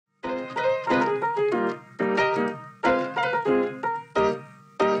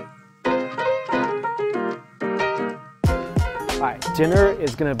dinner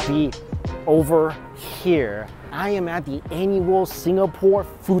is gonna be over here. I am at the annual Singapore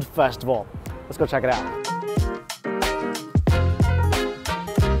Food Festival. Let's go check it out.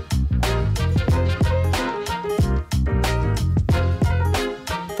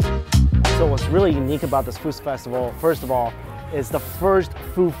 So what's really unique about this food festival, first of all, is the first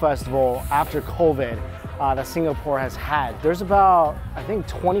food festival after COVID that Singapore has had. There's about, I think,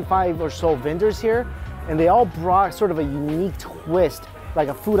 25 or so vendors here, and they all brought sort of a unique twist, like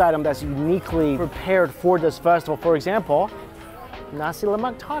a food item that's uniquely prepared for this festival. For example, nasi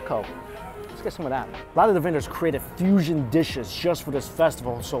lemak taco. Let's get some of that. A lot of the vendors created fusion dishes just for this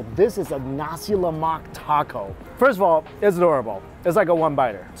festival. So this is a nasi lemak taco. First of all, it's adorable. It's like a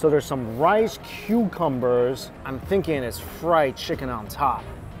one-biter. So there's some rice, cucumbers. I'm thinking it's fried chicken on top.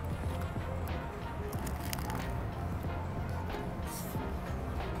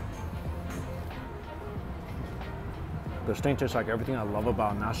 This thing tastes like everything I love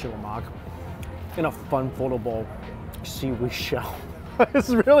about nasi lemak in a fun foldable seaweed shell. It's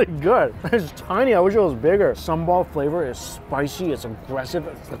really good. It's tiny. I wish it was bigger. Sambal flavor is spicy. It's aggressive.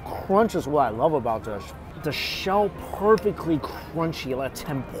 The crunch is what I love about this. The shell perfectly crunchy, like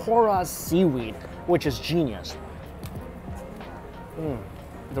tempura seaweed, which is genius.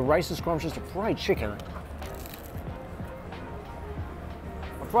 The rice is scrumptious. The fried chicken.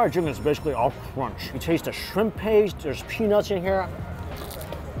 The fried chicken is basically all crunch. You taste the shrimp paste. There's peanuts in here.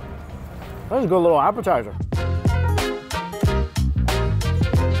 That's a good little appetizer.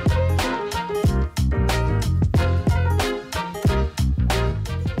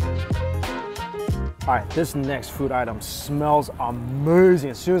 All right, this next food item smells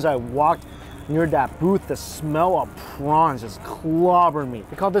amazing. As soon as I walked near that booth, the smell of prawns just clobbered me.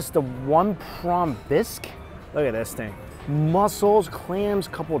 They call this the one prawn bisque. Look at this thing. Mussels, clams,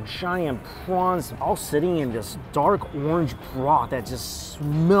 couple giant prawns, all sitting in this dark orange broth that just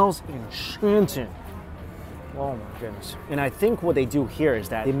smells enchanting. Oh my goodness. And I think what they do here is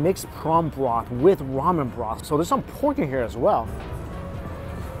that they mix prawn broth with ramen broth. So there's some pork in here as well.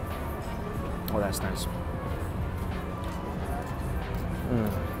 Oh, that's nice.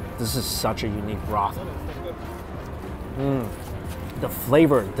 This is such a unique broth. The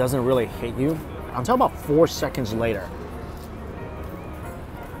flavor doesn't really hit you until about 4 seconds later.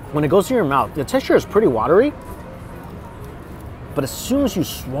 When it goes in your mouth, the texture is pretty watery, but as soon as you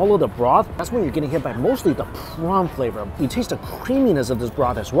swallow the broth, that's when you're getting hit by mostly the prawn flavor. You taste the creaminess of this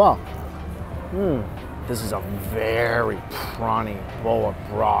broth as well. This is a very prawny bowl of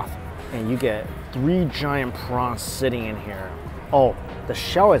broth. And you get 3 giant prawns sitting in here. Oh, the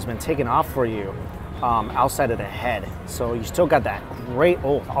shell has been taken off for you outside of the head. So you still got that great,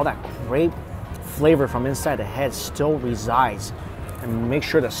 all that great flavor from inside the head still resides. And make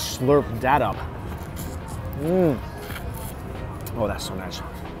sure to slurp that up. Oh, that's so nice.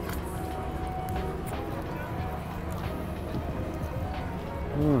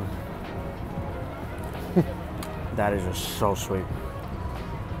 That is just so sweet.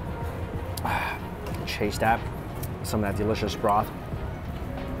 Chase that, some of that delicious broth.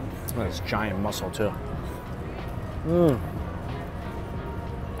 Look at this giant mussel too.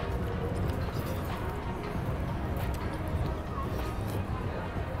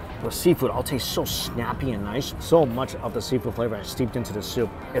 The seafood all tastes so snappy and nice. So much of the seafood flavor is steeped into the soup.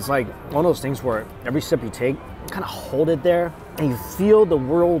 It's like one of those things where every sip you take, you kind of hold it there and you feel the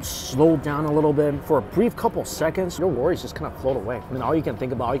world slow down a little bit. For a brief couple seconds, your worries just kind of float away. And all you can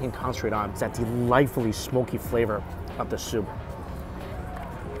think about, all you can concentrate on is that delightfully smoky flavor of the soup.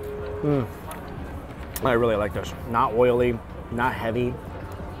 I really like this. Not oily, not heavy.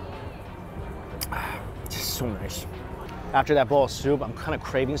 Just so nice. After that bowl of soup, I'm kind of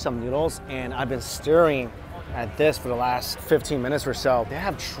craving some noodles, and I've been staring at this for the last 15 minutes or so. They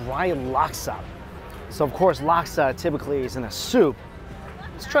have dry laksa. So of course, laksa typically is in a soup.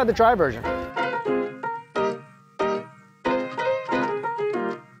 Let's try the dry version.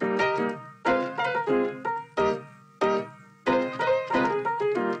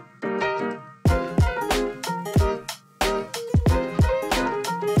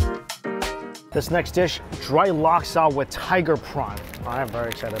 This next dish, dry laksa with tiger prawn. I'm very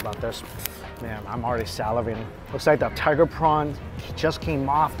excited about this. Man, I'm already salivating. Looks like the tiger prawn just came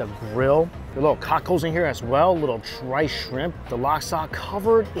off the grill. The little cockles in here as well, little dry shrimp. The laksa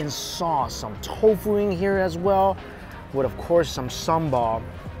covered in sauce, some tofu in here as well, with of course some sambal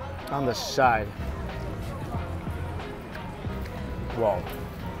on the side. Whoa,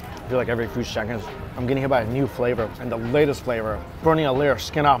 I feel like every few seconds, I'm getting hit by a new flavor, and the latest flavor, burning a layer of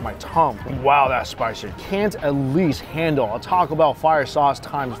skin off my tongue. Wow, that's spicy. Can't at least handle a Taco Bell fire sauce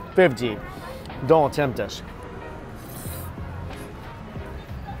times 50. Don't attempt this.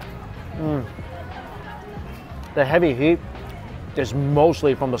 The heavy heat is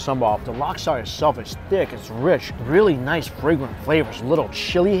mostly from the sambal. The laksa itself is thick, it's rich, really nice fragrant flavors, a little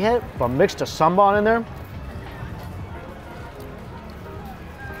chili hit, but mix the sambal in there,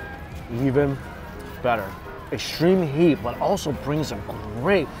 even better. Extreme heat, but also brings a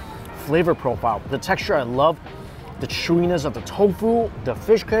great flavor profile. The texture I love, the chewiness of the tofu, the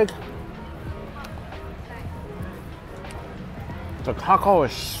fish cake. The cacao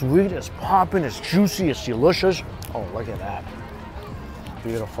is sweet, it's popping, it's juicy, it's delicious. Oh, look at that.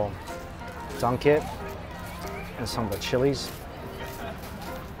 Beautiful. Dunk it, and some of the chilies.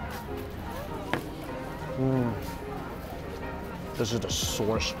 This is the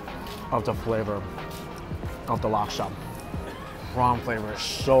source of the flavor of the laksa. Prawn flavor is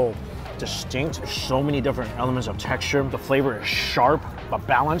so distinct. There's so many different elements of texture. The flavor is sharp but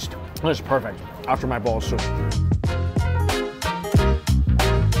balanced. It's perfect after my bowl of soup.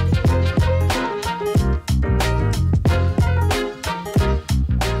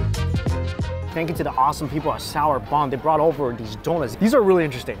 Thank you to the awesome people at Sour Bomb. They brought over these donuts. These are really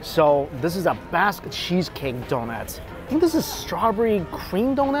interesting. So this is a Basque cheesecake donut. I think this is strawberry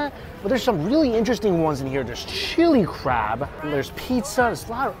cream donut, but there's some really interesting ones in here. There's chili crab, there's pizza, there's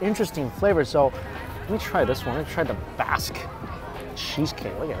a lot of interesting flavors. So let me try this one. Let me try the Basque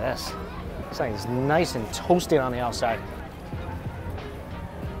cheesecake. Look at this. It's like it's nice and toasted on the outside.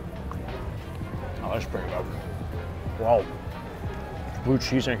 Oh, that's pretty good. Whoa. Blue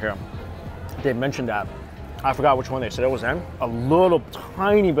cheese in here. They mentioned that. I forgot which one they said it was in. A little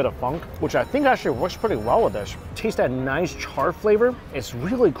tiny bit of funk, which I think actually works pretty well with this. Taste that nice char flavor. It's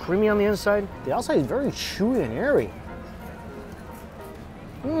really creamy on the inside. The outside is very chewy and airy.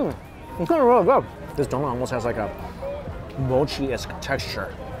 It's kind of really good. This donut almost has like a mochi-esque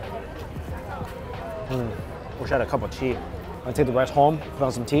texture. Wish I had a cup of tea. I'll take the rest home, put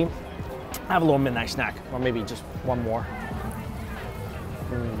on some tea, have a little midnight snack, or maybe just one more.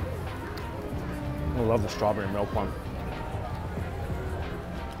 I love the strawberry milk one.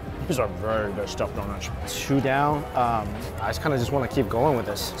 These are very good stuffed donuts. 2 down. I just kind of want to keep going with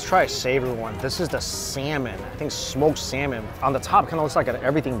this. Let's try a savory one. This is the salmon. I think smoked salmon. On the top, kind of looks like an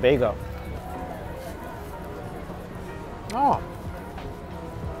everything bagel. Oh,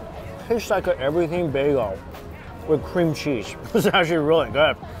 tastes like an everything bagel with cream cheese. This is actually really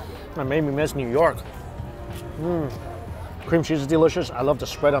good. That made me miss New York. Cream cheese is delicious. I love the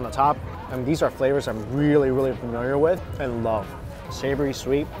spread on the top. And these are flavors I'm really, really familiar with and love. Savory,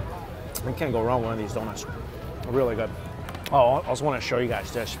 sweet. You can't go wrong with one of these donuts. Really good. Oh, I also want to show you guys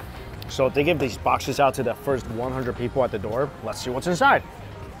this. So they give these boxes out to the first 100 people at the door. Let's see what's inside.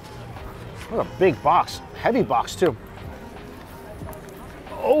 What a big box. Heavy box too.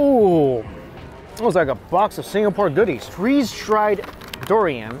 Oh, it was like a box of Singapore goodies. Freeze-dried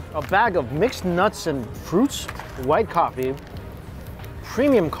durian, a bag of mixed nuts and fruits, white coffee,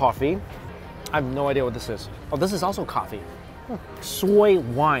 premium coffee. I have no idea what this is. Oh, this is also coffee. Soy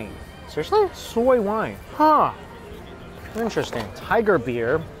wine. Seriously? Soy wine. Huh. Interesting. Tiger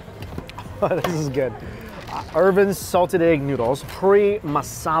beer. This is good. Irvin's salted egg noodles, curry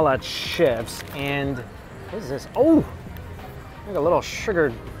masala chips, and what is this? Oh, like a little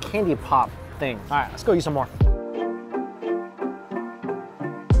sugar candy pop thing. All right, let's go eat some more.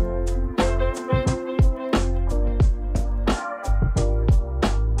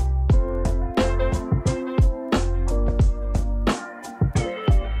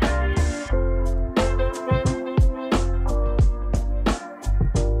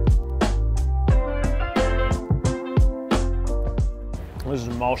 This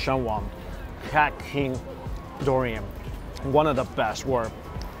is Mao Shan Wang, Cat King durian. One of the best, or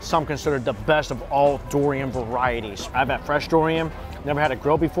some consider the best of all durian varieties. I've had fresh durian, never had a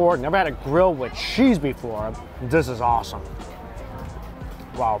grill before, never had a grill with cheese before. This is awesome.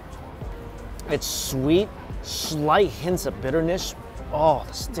 Wow. It's sweet, slight hints of bitterness. Oh,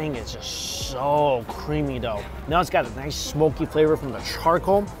 this thing is just so creamy though. Now it's got a nice smoky flavor from the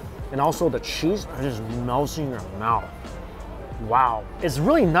charcoal, and also the cheese just melts in your mouth. Wow, it's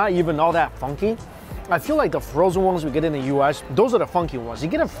really not even all that funky. I feel like the frozen ones we get in the US, those are the funky ones. You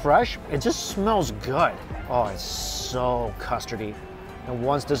get it fresh, it just smells good. Oh, it's so custardy. And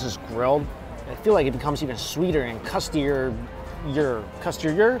once this is grilled, I feel like it becomes even sweeter and custier,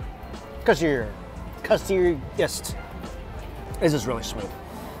 custierest. It's just really smooth.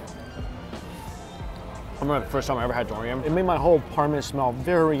 I remember the first time I ever had durian. It made my whole apartment smell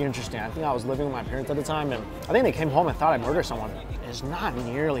very interesting. I think I was living with my parents at the time, and I think they came home and thought I murdered someone. It's not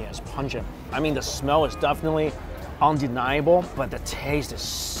nearly as pungent. I mean, the smell is definitely undeniable, but the taste is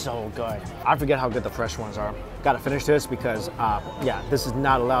so good. I forget how good the fresh ones are. Gotta finish this because, yeah, this is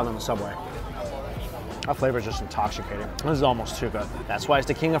not allowed on the Subway. That flavor is just intoxicating. This is almost too good. That's why it's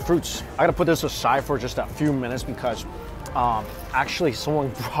the king of fruits. I gotta put this aside for just a few minutes because actually someone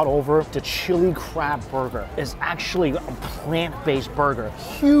brought over the chili crab burger. It's actually a plant-based burger.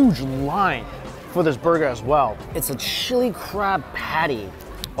 Huge line for this burger as well. It's a chili crab patty.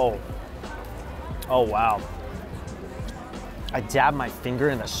 Oh wow. I dabbed my finger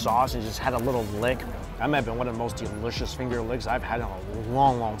in the sauce and just had a little lick. That might have been one of the most delicious finger licks I've had in a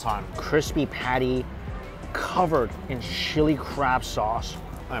long time. Crispy patty covered in chili crab sauce.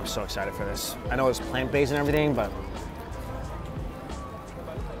 I'm so excited for this. I know it's plant-based and everything, but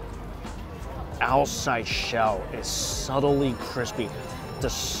outside shell is subtly crispy. The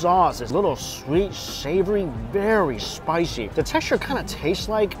sauce is a little sweet, savory, very spicy. The texture kind of tastes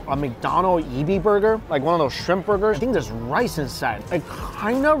like a McDonald's EB burger, like one of those shrimp burgers. I think there's rice inside. It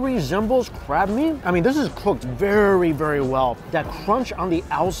kind of resembles crab meat. I mean, this is cooked very well. That crunch on the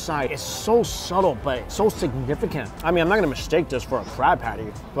outside is so subtle, but so significant. I mean, I'm not gonna mistake this for a crab patty,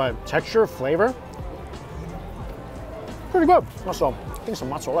 but texture, flavor, pretty good. Also, I think some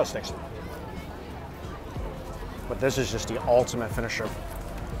mozzarella sticks. But this is just the ultimate finisher.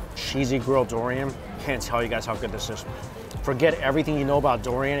 Cheesy grilled durian. Can't tell you guys how good this is. Forget everything you know about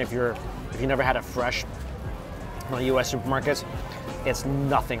durian if you never had it fresh from the US supermarkets. It's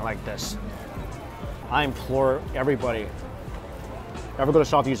nothing like this. I implore everybody, ever go to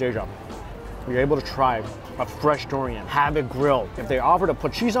Southeast Asia, you're able to try a fresh durian, have it grilled. If they offer to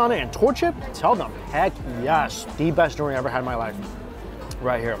put cheese on it and torch it, tell them, heck yes. The best durian I ever had in my life,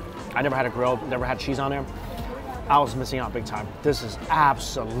 right here. I never had it grilled, never had cheese on it. I was missing out big time. This is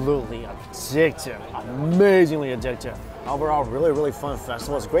absolutely addictive, amazingly addictive. Overall, really fun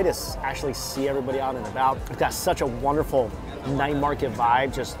festival. It's great to actually see everybody out and about. It's got such a wonderful night market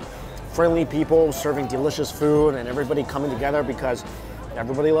vibe, just friendly people serving delicious food and everybody coming together because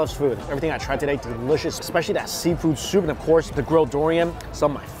everybody loves food. Everything I tried today, delicious, especially that seafood soup and of course the grilled durian,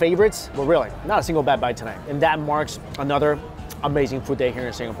 some of my favorites. But really, not a single bad bite tonight. And that marks another amazing food day here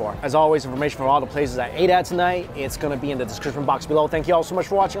in Singapore. As always, information for all the places I ate at tonight, it's gonna be in the description box below. Thank you all so much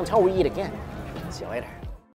for watching. Until we eat again, see you later.